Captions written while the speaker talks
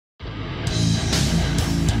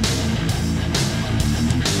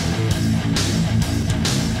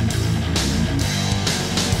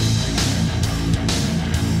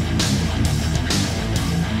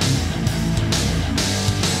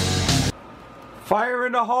Fire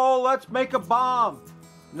in the hole, let's make a bomb.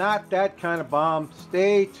 Not that kind of bomb.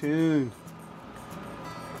 Stay tuned.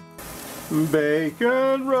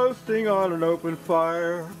 Bacon roasting on an open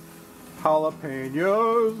fire.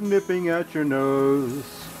 Jalapenos nipping at your nose.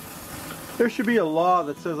 There should be a law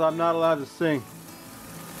that says I'm not allowed to sing.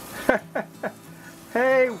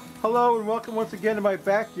 Hey, hello and welcome once again to my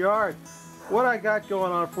backyard. What I got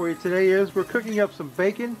going on for you today is we're cooking up some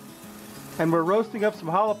bacon and we're roasting up some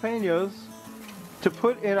jalapenos to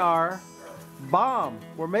put in our bomb.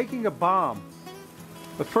 We're making a bomb.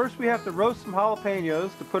 But first we have to roast some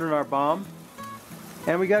jalapenos to put in our bomb,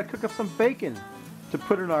 and we got to cook up some bacon to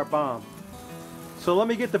put in our bomb. So let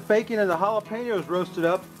me get the bacon and the jalapenos roasted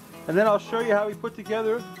up, and then I'll show you how we put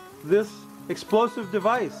together this explosive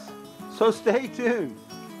device. So stay tuned.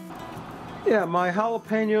 Yeah, my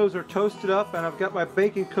jalapenos are toasted up and I've got my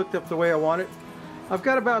bacon cooked up the way I want it. I've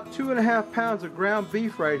got about 2.5 pounds of ground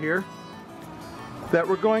beef right here that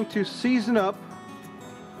we're going to season up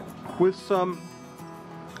with some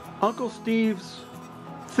Uncle Steve's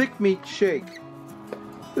thick meat shake.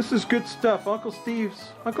 This is good stuff. Uncle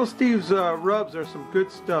Steve's rubs are some good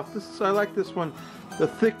stuff. I like this one, the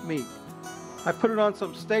thick meat. I put it on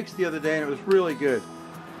some steaks the other day and it was really good.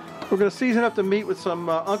 We're going to season up the meat with some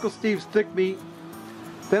Uncle Steve's thick meat.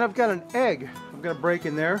 Then I've got an egg I'm going to break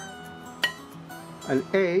in there. An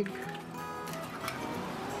egg.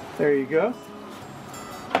 There you go.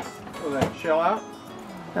 Pull that shell out.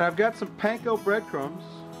 And I've got some panko breadcrumbs.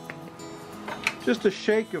 Just a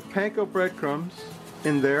shake of panko breadcrumbs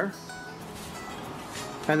in there.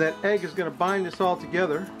 And that egg is going to bind this all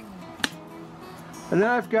together. And then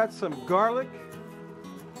I've got some garlic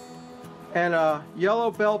and a yellow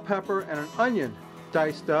bell pepper and an onion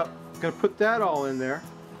diced up. I'm going to put that all in there.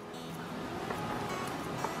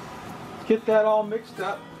 Get that all mixed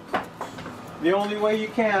up. The only way you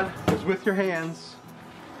can is with your hands.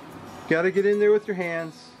 Got to get in there with your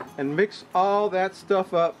hands and mix all that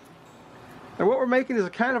stuff up. And what we're making is a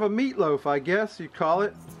kind of a meatloaf, I guess you'd call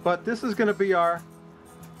it. But this is going to be our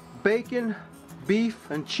bacon, beef,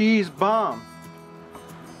 and cheese bomb.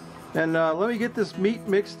 And let me get this meat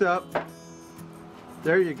mixed up.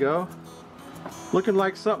 There you go. Looking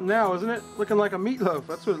like something now, isn't it? Looking like a meatloaf.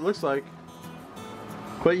 That's what it looks like.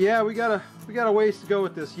 But yeah, we got a ways to go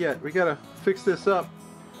with this yet. We got to fix this up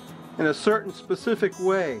in a certain specific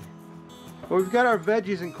way. Well, we've got our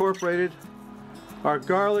veggies incorporated, our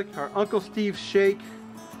garlic, our Uncle Steve's shake.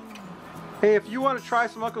 Hey, if you want to try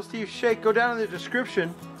some Uncle Steve's shake, go down in the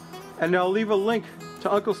description and I'll leave a link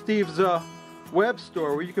to Uncle Steve's web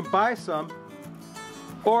store where you can buy some.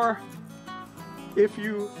 Or if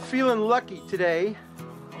you feeling lucky today,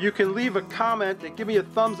 you can leave a comment and give me a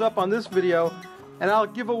thumbs up on this video and I'll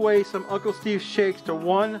give away some Uncle Steve's shakes to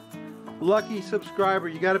one lucky subscriber.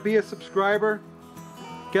 You got to be a subscriber,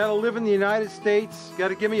 got to live in the United States, got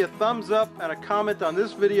to give me a thumbs up and a comment on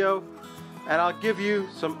this video, and I'll give you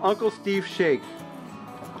some Uncle Steve's shake.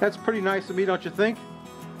 That's pretty nice of me, don't you think?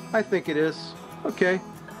 I think it is. Okay,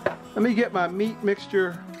 let me get my meat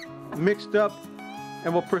mixture mixed up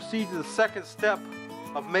and we'll proceed to the second step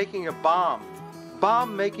of making a bomb.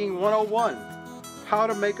 Bomb making 101. How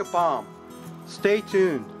to make a bomb. Stay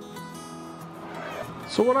tuned.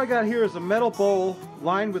 So what I got here is a metal bowl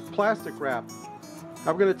lined with plastic wrap.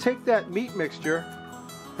 I'm going to take that meat mixture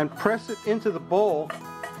and press it into the bowl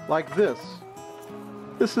like this.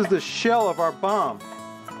 This is the shell of our bomb.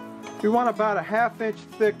 We want about a 1/2 inch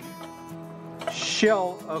thick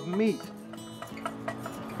shell of meat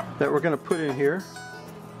that we're going to put in here.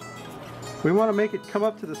 We want to make it come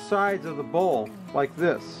up to the sides of the bowl like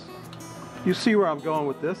this. You see where I'm going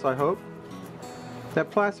with this, I hope. That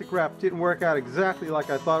plastic wrap didn't work out exactly like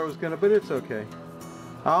I thought it was going to, but it's okay.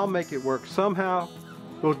 I'll make it work. Somehow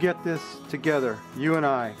we'll get this together, you and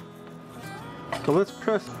I. So let's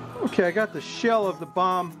press. Okay, I got the shell of the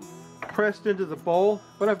bomb pressed into the bowl.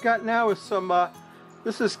 What I've got now is some,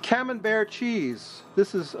 this is Camembert cheese.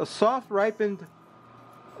 This is a soft ripened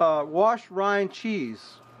washed rind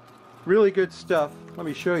cheese. Really good stuff. Let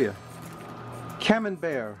me show you.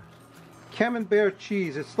 Camembert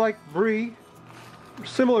cheese. It's like brie,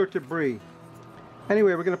 similar to brie.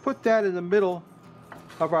 Anyway, we're going to put that in the middle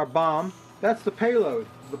of our bomb. That's the payload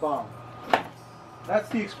of the bomb. That's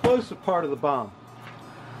the explosive part of the bomb.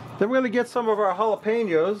 Then we're going to get some of our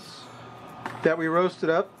jalapenos that we roasted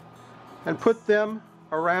up and put them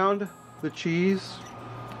around the cheese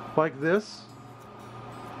like this.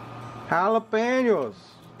 Jalapenos.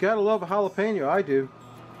 Gotta love a jalapeno, I do.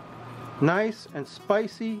 Nice and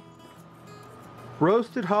spicy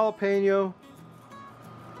roasted jalapeno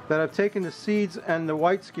that I've taken the seeds and the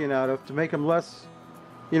white skin out of to make them less,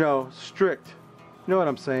 you know, strict. You know what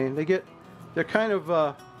I'm saying? They're kind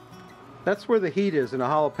of, that's where the heat is in a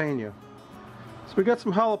jalapeno. So we got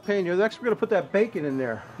some jalapeno. Next we're going to put that bacon in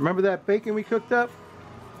there. Remember that bacon we cooked up?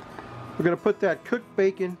 We're going to put that cooked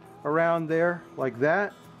bacon around there like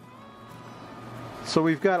that. So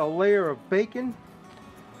we've got a layer of bacon.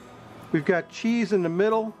 We've got cheese in the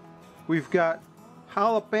middle. We've got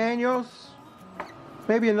jalapenos.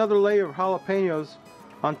 Maybe another layer of jalapenos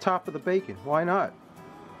on top of the bacon. Why not?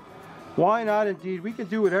 Why not indeed? We can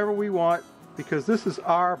do whatever we want because this is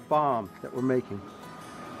our bomb that we're making.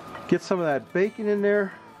 Get some of that bacon in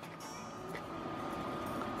there.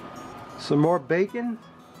 Some more bacon.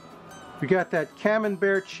 We got that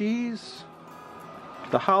Camembert cheese.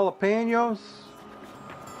 The jalapenos.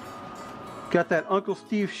 Got that Uncle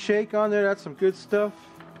Steve shake on there. That's some good stuff.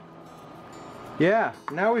 Yeah,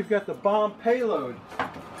 now we've got the bomb payload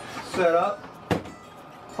set up.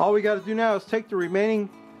 All we got to do now is take the remaining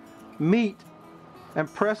meat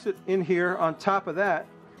and press it in here on top of that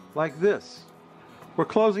like this. We're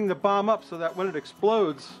closing the bomb up so that when it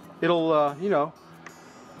explodes, it'll, you know,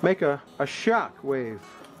 make a shock wave.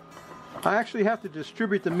 I actually have to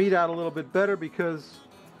distribute the meat out a little bit better because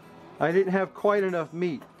I didn't have quite enough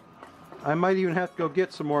meat. I might even have to go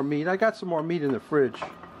get some more meat. I got some more meat in the fridge.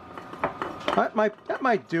 That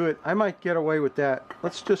might do it. I might get away with that.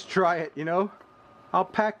 Let's just try it, you know. I'll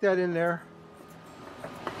pack that in there.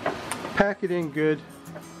 Pack it in good.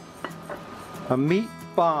 A meat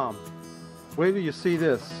bomb. Wait till you see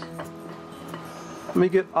this. Let me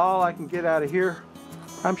get all I can get out of here.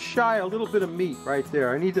 I'm shy a little bit of meat right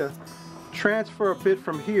there. I need to transfer a bit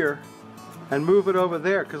from here and move it over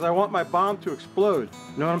there because I want my bomb to explode.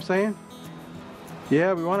 You know what I'm saying?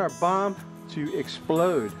 Yeah, we want our bomb to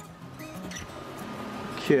explode.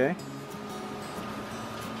 Okay.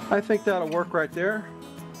 I think that'll work right there.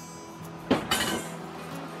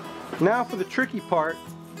 Now for the tricky part.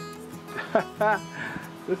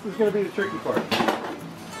 This is going to be the tricky part.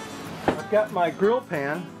 I've got my grill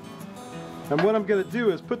pan, and what I'm going to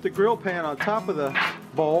do is put the grill pan on top of the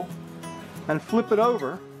bowl and flip it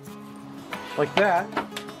over like that.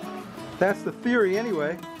 That's the theory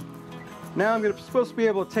anyway. Now I'm supposed to be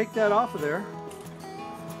able to take that off of there,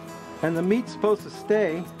 and the meat's supposed to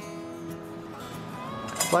stay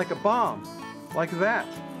like a bomb, like that.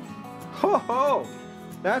 Ho ho!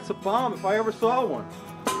 That's a bomb if I ever saw one.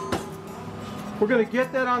 We're going to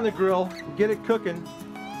get that on the grill, get it cooking.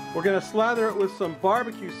 We're going to slather it with some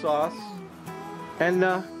barbecue sauce and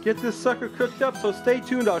get this sucker cooked up. So stay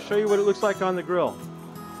tuned, I'll show you what it looks like on the grill.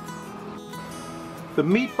 The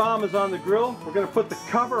meat bomb is on the grill. We're going to put the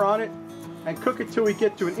cover on it and cook it till we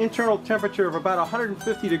get to an internal temperature of about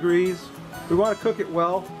 150 degrees. We want to cook it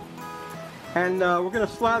well. And we're going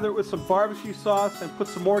to slather it with some barbecue sauce and put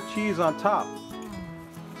some more cheese on top.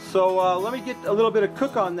 So let me get a little bit of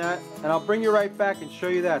cook on that and I'll bring you right back and show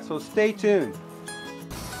you that. So stay tuned.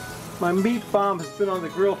 My meat bomb has been on the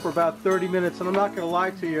grill for about 30 minutes and I'm not going to lie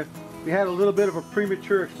to you. We had a little bit of a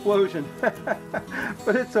premature explosion.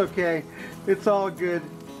 But it's okay. It's all good.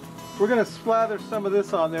 We're going to slather some of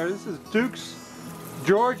this on there. This is Duke's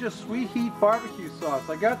Georgia Sweet Heat Barbecue Sauce.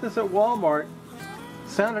 I got this at Walmart.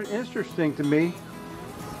 Sounded interesting to me.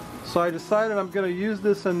 So I decided I'm going to use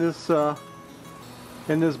this in this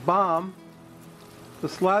bomb to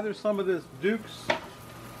slather some of this Duke's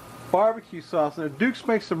barbecue sauce. And Duke's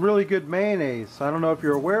makes some really good mayonnaise. I don't know if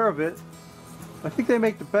you're aware of it. I think they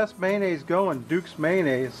make the best mayonnaise going, Duke's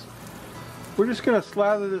mayonnaise. We're just going to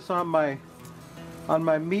slather this on my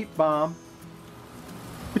meat bomb,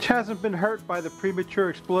 which hasn't been hurt by the premature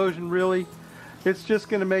explosion really. It's just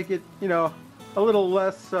going to make it, you know, a little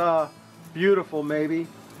less beautiful maybe.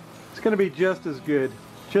 It's going to be just as good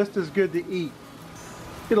to eat.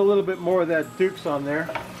 Get a little bit more of that Duke's on there.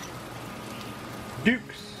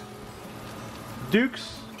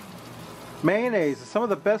 Duke's mayonnaise is some of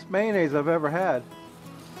the best mayonnaise I've ever had.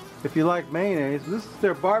 If you like mayonnaise, this is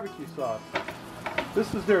their barbecue sauce.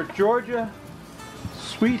 This is their Georgia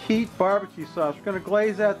Sweet Heat barbecue sauce. We're going to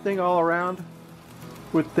glaze that thing all around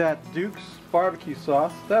with that Duke's barbecue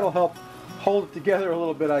sauce. That'll help hold it together a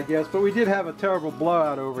little bit, I guess. But we did have a terrible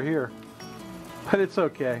blowout over here. But it's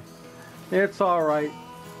okay. It's alright.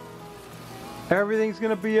 Everything's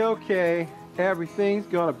going to be okay. Everything's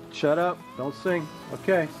going to... Shut up. Don't sing.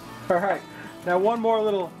 Okay. Alright. Now one more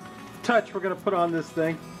little touch we're going to put on this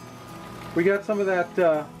thing. We got some of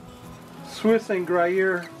that Swiss and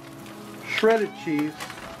Gruyere shredded cheese.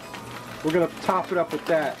 We're going to top it up with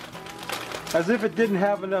that. As if it didn't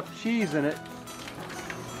have enough cheese in it,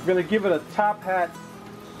 we're going to give it a top hat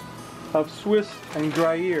of Swiss and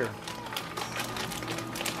Gruyere.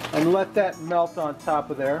 And let that melt on top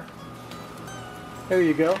of there. There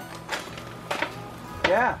you go.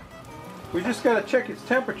 Yeah. We just got to check its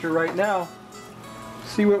temperature right now.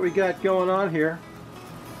 See what we got going on here.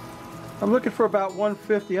 I'm looking for about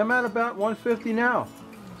 150. I'm at about 150 now.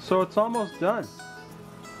 So it's almost done.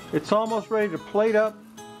 It's almost ready to plate up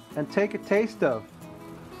and take a taste of.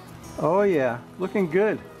 Oh yeah, looking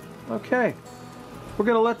good. Okay. We're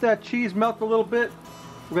going to let that cheese melt a little bit.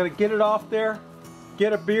 We're going to get it off there,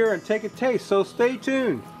 get a beer, and take a taste. So stay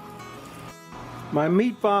tuned. My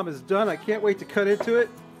meat bomb is done. I can't wait to cut into it.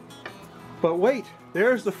 But wait,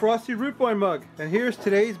 there's the Frosty Root Boy mug. And here's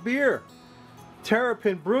today's beer.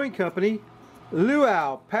 Terrapin Brewing Company,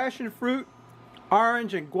 Luau Passion Fruit,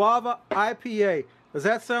 Orange and Guava IPA. Does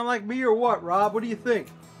that sound like me or what, Rob? What do you think?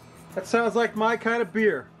 That sounds like my kind of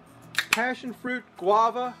beer. Passion fruit,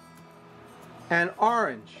 guava, and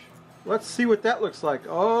orange. Let's see what that looks like.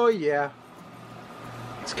 Oh yeah.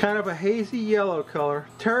 It's kind of a hazy yellow color.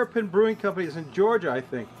 Terrapin Brewing Company is in Georgia, I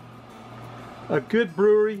think. A good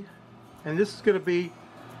brewery. And this is going to be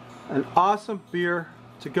an awesome beer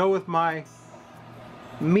to go with my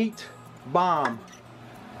meat bomb.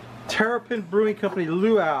 Terrapin Brewing Company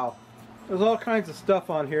Luau. There's all kinds of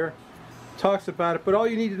stuff on here. Talks about it, but all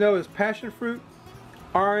you need to know is passion fruit,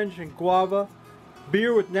 orange, and guava.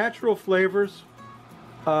 Beer with natural flavors.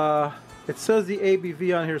 It says the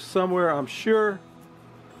ABV on here somewhere, I'm sure,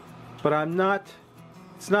 but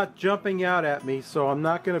it's not jumping out at me, so I'm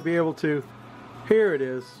not going to be able to. Here it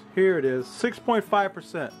is. Here it is.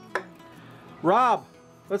 6.5%. Rob,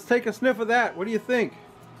 let's take a sniff of that. What do you think?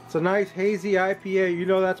 It's a nice hazy IPA. You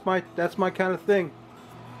know that's my kind of thing.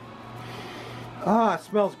 Ah, it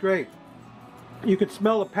smells great. You can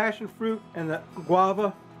smell the passion fruit and the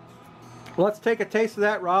guava. Let's take a taste of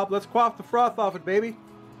that, Rob. Let's quaff the froth off it, baby.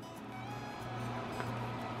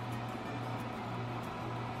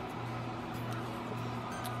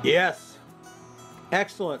 Yes.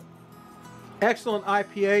 Excellent. Excellent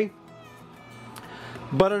IPA.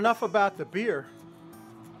 But enough about the beer.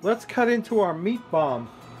 Let's cut into our meat bomb.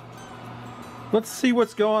 Let's see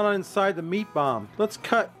what's going on inside the meat bomb. Let's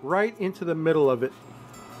cut right into the middle of it.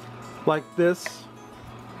 Like this.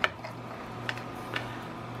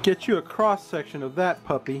 Get you a cross section of that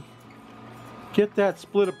puppy. Get that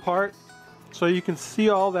split apart so you can see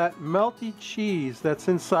all that melty cheese that's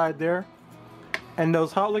inside there. And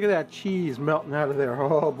those hot, look at that cheese melting out of there.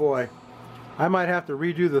 Oh boy. I might have to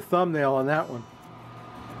redo the thumbnail on that one.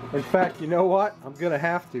 In fact, you know what? I'm gonna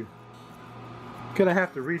have to.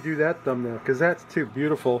 Redo that thumbnail because that's too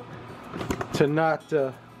beautiful to not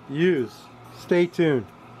use. Stay tuned.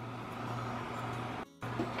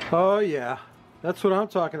 Oh yeah, that's what I'm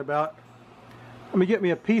talking about. Let me get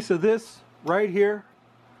me a piece of this right here,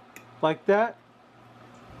 like that.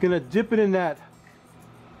 Gonna dip it in that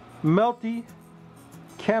melty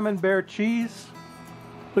Camembert cheese.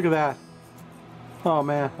 Look at that. Oh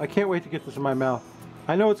man, I can't wait to get this in my mouth.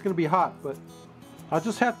 I know it's gonna be hot, but I'll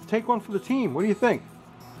just have to take one for the team. What do you think?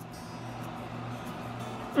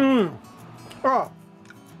 Oh,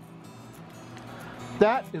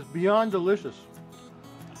 that is beyond delicious.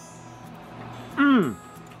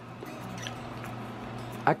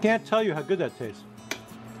 I can't tell you how good that tastes.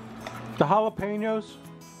 The jalapenos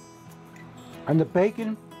and the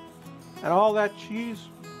bacon and all that cheese.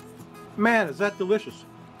 Man, is that delicious.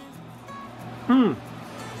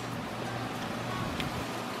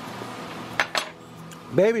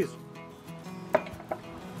 Babies,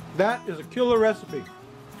 that is a killer recipe.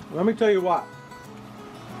 Let me tell you what.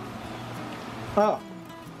 Oh,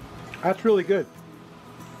 that's really good.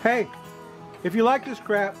 Hey, if you like this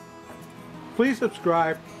crap, please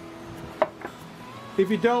subscribe. If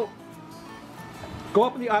you don't, go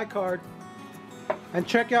up in the iCard and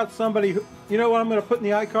check out somebody who, you know what I'm going to put in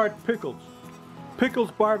the iCard?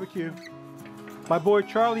 Pickles Barbecue. My boy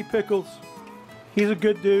Charlie Pickles. He's a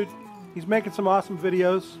good dude. He's making some awesome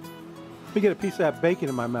videos. Let me get a piece of that bacon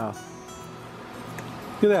in my mouth.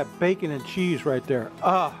 Look at that bacon and cheese right there.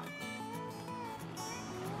 Ah.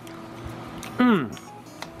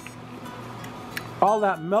 All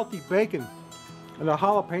that melty bacon and the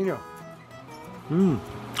jalapeno.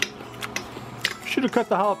 Should have cut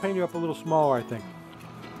the jalapeno up a little smaller, I think.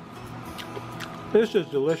 This is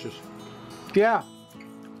delicious. Yeah.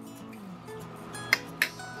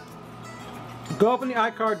 Go up in the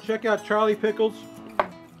iCard, check out Charlie Pickles.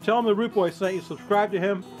 Tell him the Root Boy sent you. Subscribe to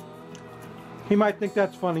him. He might think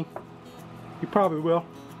that's funny. He probably will.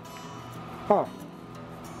 Oh,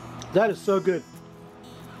 that is so good.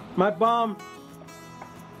 My bomb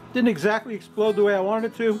didn't exactly explode the way I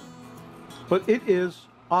wanted it to, but it is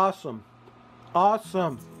awesome.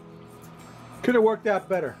 Awesome. Could have worked out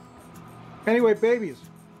better. Anyway, babies,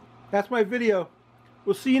 that's my video.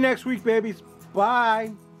 We'll see you next week, babies.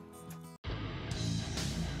 Bye.